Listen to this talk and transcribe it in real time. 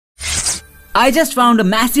I just found a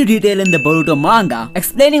massive detail in the Boruto manga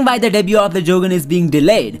explaining why the debut of the Jougan is being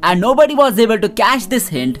delayed, and nobody was able to catch this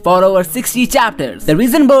hint for over 60 chapters. The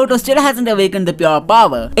reason Boruto still hasn't awakened the pure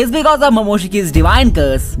power is because of Momoshiki's divine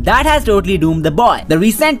curse that has totally doomed the boy. The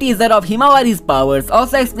recent teaser of Himawari's powers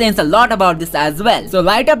also explains a lot about this as well. So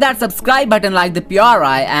light up that subscribe button like the pure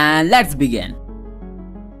eye and let's begin.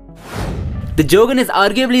 The Jougan is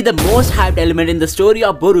arguably the most hyped element in the story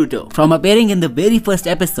of Boruto, from appearing in the very first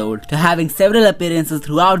episode to having several appearances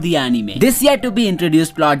throughout the anime. This yet to be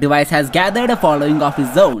introduced plot device has gathered a following of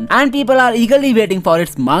its own, and people are eagerly waiting for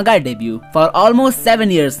its manga debut for almost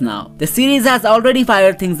 7 years now. The series has already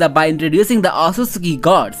fired things up by introducing the Otsutsuki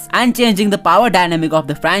gods and changing the power dynamic of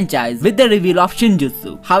the franchise with the reveal of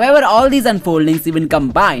Shinjutsu. However, all these unfoldings even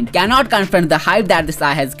combined cannot confront the hype that this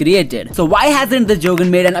eye has created. So why hasn't the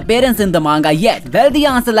Jougan made an appearance in the manga yet? Well, the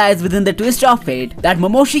answer lies within the twist of fate that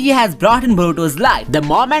Momoshiki has brought in Boruto's life. The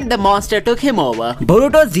moment the monster took him over,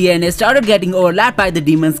 Boruto's DNA started getting overlapped by the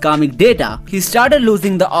demon's karmic data. He started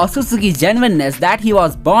losing the Otsutsuki genuineness that he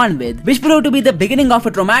was born with, which proved to be the beginning of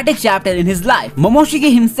a traumatic chapter in his life.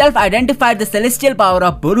 Momoshiki himself identified the celestial power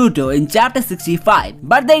of Boruto in chapter 65,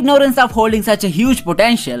 but the ignorance of holding such a huge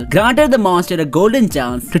potential granted the monster a golden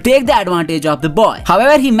chance to take the advantage of the boy.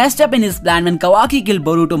 However, he messed up in his plan when Kawaki killed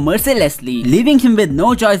Boruto mercilessly, leaving him with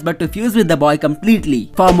no choice but to fuse with the boy completely.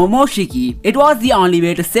 For Momoshiki, it was the only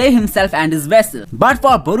way to save himself and his vessel. But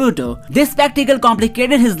for Boruto, this spectacle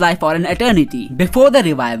complicated his life for an eternity. Before the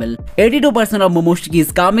revival, 82% of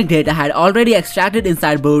Momoshiki's karmic data had already extracted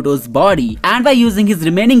inside Boruto's body, and by using his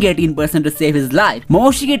remaining 18% to save his life,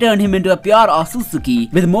 Momoshiki turned him into a pure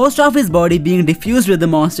Otsutsuki, with most of his body being diffused with the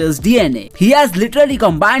monster's DNA. He has literally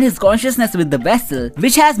combined his consciousness with the vessel,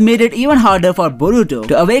 which has made it even harder for Boruto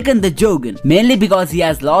to awaken the Jougan, mainly because he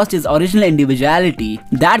has lost his original individuality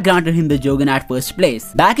that granted him the Jougan at first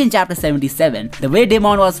place. Back in chapter 77, the way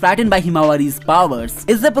Demon was frightened by Himawari's powers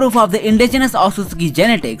is the proof of the indigenous Otsutsuki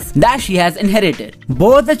genetics that she has inherited.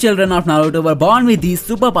 Both the children of Naruto were born with these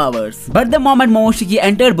superpowers, but the moment Momoshiki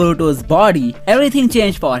entered Boruto's body, everything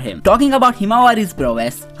changed for him. Talking about Himawari's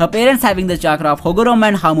prowess, her parents having the chakra of Hogoromo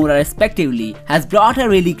and Hamura respectively has brought her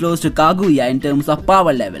really close to Kaguya in terms of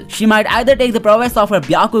power level. She might either take the prowess of her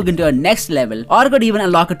Byakugan to a next level or could even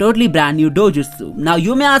unlock a totally brand new dojutsu. Now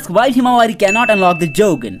you may ask why Himawari cannot unlock the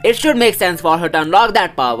Jougan. It should make sense for her to unlock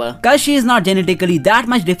that power, cause she is not genetically that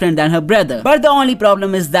much different than her brother. But the only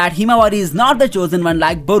problem is that Himawari is not the chosen one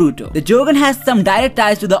like Boruto. The Jougan has some direct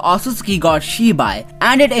ties to the Otsutsuki god Shibai,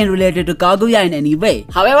 and it ain't related to Kaguya in any way.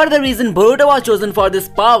 However, the reason Boruto was chosen for this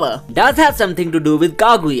power does have something to do with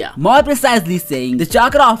Kaguya. More precisely saying, the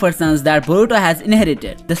chakra of her sons that Boruto has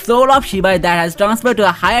inherited, the soul of Shibai that has transferred to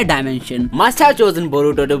a higher dimension, must have chosen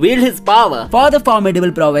Boruto to wield his power for the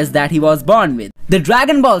formidable prowess that he was born with. The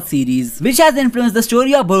Dragon Ball series, which has influenced the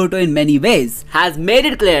story of Boruto in many ways, has made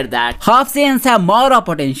it clear that half Saiyans have more of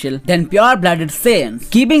potential than pure-blooded Saiyans.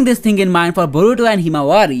 Keeping this thing in mind for Boruto and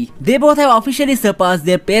Himawari, they both have officially surpassed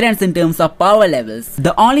their parents in terms of power levels.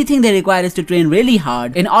 The only thing they require is to train really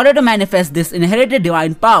hard in order to manifest this inherited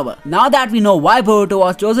divine power. Now that we know why Boruto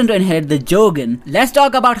was chosen to inherit the Jougan, let's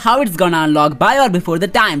talk about how it's gonna unlock by or before the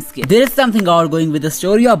time skip. There is something outgoing with the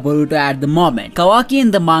story of Boruto at the moment. Kawaki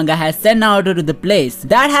in the manga has sent Naruto to the place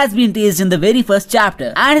that has been teased in the very first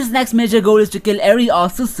chapter, and his next major goal is to kill every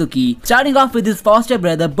Otsutsuki, starting off with his foster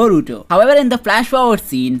brother Boruto. However, in the flash forward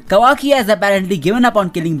scene, Kawaki has apparently given up on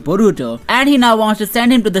killing Boruto, and he now wants to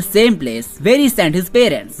send him to the same place where he sent his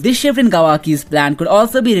parents. This shift in Kawaki's plan could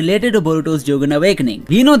also be related to Boruto's Jougan awakening.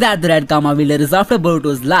 We know that the Red Kama Wheeler is after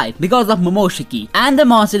Boruto's life because of Momoshiki, and the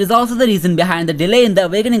monster is also the reason behind the delay in the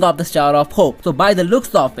awakening of the Star of Hope. So by the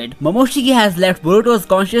looks of it, Momoshiki has left Boruto's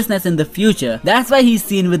consciousness in the future. That's why he's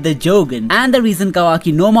seen with the Jougan, and the reason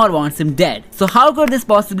Kawaki no more wants him dead. So how could this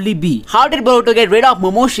possibly be? How did Boruto get rid of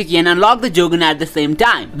Momoshiki and unlock the Jougan at the same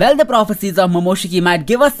time? Well, the prophecies of Momoshiki might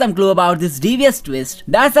give us some clue about this devious twist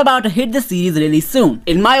that's about to hit the series really soon.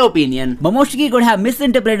 In my opinion, Momoshiki could have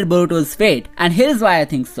misinterpreted Boruto's fate, and here's why I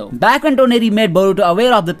think so. Back when Toneri made Boruto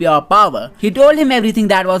aware of the pure power, he told him everything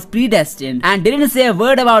that was predestined and didn't say a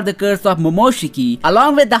word about the curse of Momoshiki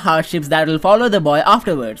along with the hardships that will follow the boy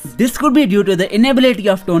afterwards. This could be due to the inability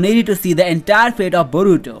of Toneri to see the entire fate of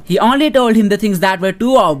Boruto. He only told him the things that were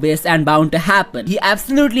too obvious and bound to happen. He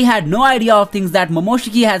absolutely had no idea of things that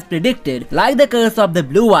Momoshiki has predicted, like the curse of the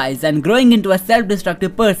blue eyes and growing into a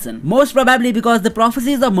self-destructive person. Most probably because the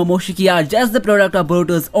prophecies of Momoshiki are just the product of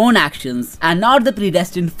Boruto's own actions and not the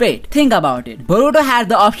predestined fate. Think about it. Boruto had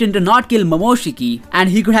the option to not kill Momoshiki, and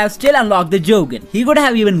he could have still unlocked the Jougan. He could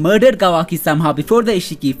have even murdered Kawaki somehow before the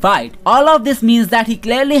Ishiki fight. All of this means that he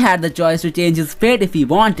clearly had the choice to change his fate if he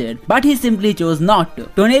wanted, but he simply chose not to.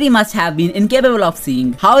 Toneri must have been incapable of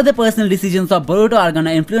seeing how the personal decisions of Boruto are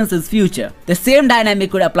gonna influence his future. The same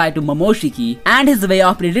dynamic could apply to Momoshiki and his way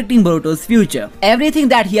of predicting Boruto's future. Everything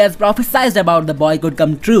that he has prophesied about the boy could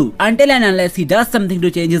come true, until and unless he does something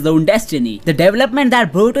to change his own destiny. The development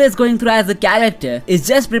that Boruto is going through as a character is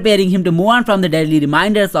just preparing him to move on from the deadly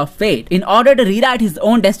reminders of fate in order to rewrite his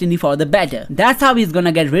own destiny for the better. That's how he's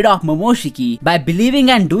gonna get rid of Momoshiki, by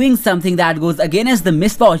believing and doing something that goes against the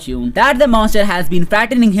misfortune that the monster has been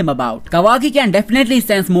frightening him about. Kawaki can definitely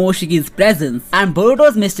sense Momoshiki's presence, and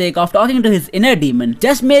Boruto's mistake of talking to his inner demon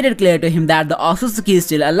just made it clear to him that the Otsutsuki is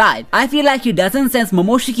still alive. I feel like he doesn't sense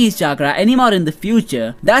Momoshiki's chakra anymore in the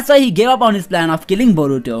future. That's why he gave up on his plan of killing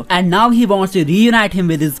Boruto, and now he wants to reunite him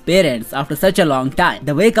with his parents after such a long time.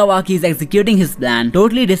 The way Kawaki is executing his plan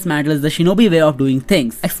totally dismantles the shinobi way of doing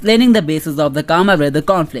things, explaining the basis of the Kama brother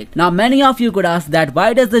conflict. Now many of you could ask that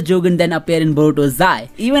why does the Jougan then appear in Boruto's eye,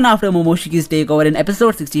 even after Momoshiki's takeover in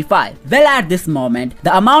episode 65? Well, at this moment,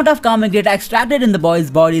 the amount of karmic data extracted in the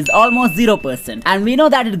boy's body is almost 0%, and we know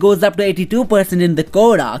that it goes up to 82% in the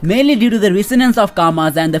core arc, mainly due to the resonance of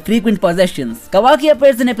karmas and the frequent possessions. Kawaki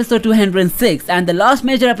appears in episode 206, and the last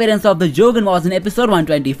major appearance of the Jougan was in episode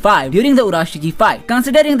 125 during the Urashiki fight.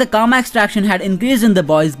 Considering the karma extraction had increased in the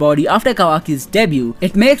boy's body after Kawaki's debut,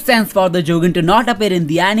 it makes sense for the Jougan to not appear in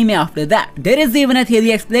the anime after that. There is even a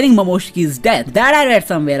theory explaining Momoshiki's death that I read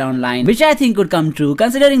somewhere online, which I think could come true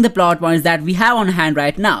considering the plot points that we have on hand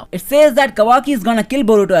right now. It says that Kawaki is gonna kill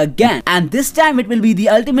Boruto again, and this time it will be the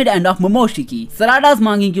ultimate end of Momoshiki. Sarada's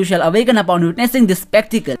Mangekyo shall awaken upon witnessing this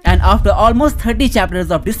spectacle, and after almost 30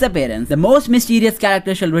 chapters of disappearance, the most mysterious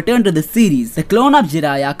character shall return to the series, the clone of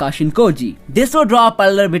Jiraiya, Kashin Koji. This would draw a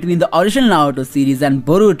parallel between the original Naruto series and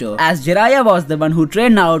Boruto, as Jiraiya was the one who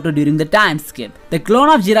trained Naruto during the time skip. The clone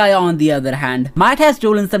of Jiraiya, on the other hand, might have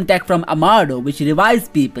stolen some tech from Amado which revives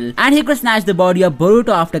people, and he could snatch the body of Boruto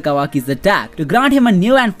after Kawaki's attack to grant him a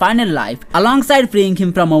new and final life, alongside freeing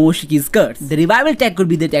him from Momoshiki's curse. The revival tech could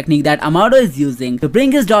be the technique that Amado is using to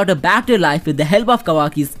bring his daughter back to life with the help of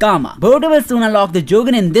Kawaki's karma. Boruto will soon unlock the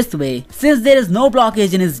Jougan in this way, since there is no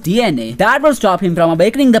blockage in his DNA that will stop him from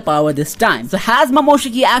awakening the power this time. So has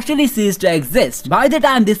Momoshiki actually ceased to exist by the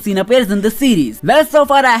time this scene appears in the series? Well, so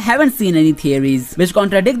far I haven't seen any theories which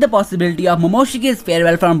contradict the possibility of Momoshiki's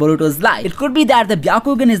farewell from Boruto's life. It could be that the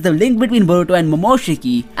Byakugan is the link between Boruto and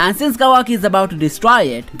Momoshiki, and since Kawaki is about to destroy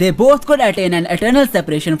it, they both could attain an eternal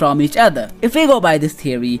separation from each other. If we go by this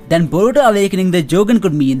theory, then Boruto awakening the Jougan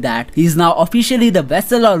could mean that he is now officially the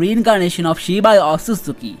vessel or reincarnation of Shibai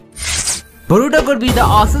Otsutsuki. Boruto could be the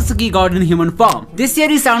Otsutsuki god in human form. This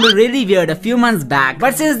theory sounded really weird a few months back,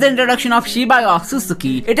 but since the introduction of Shibai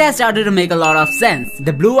Otsutsuki, it has started to make a lot of sense.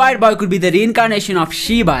 The blue-eyed boy could be the reincarnation of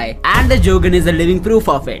Shibai, and the Jougan is a living proof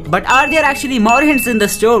of it. But are there actually more hints in the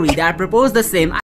story that propose the same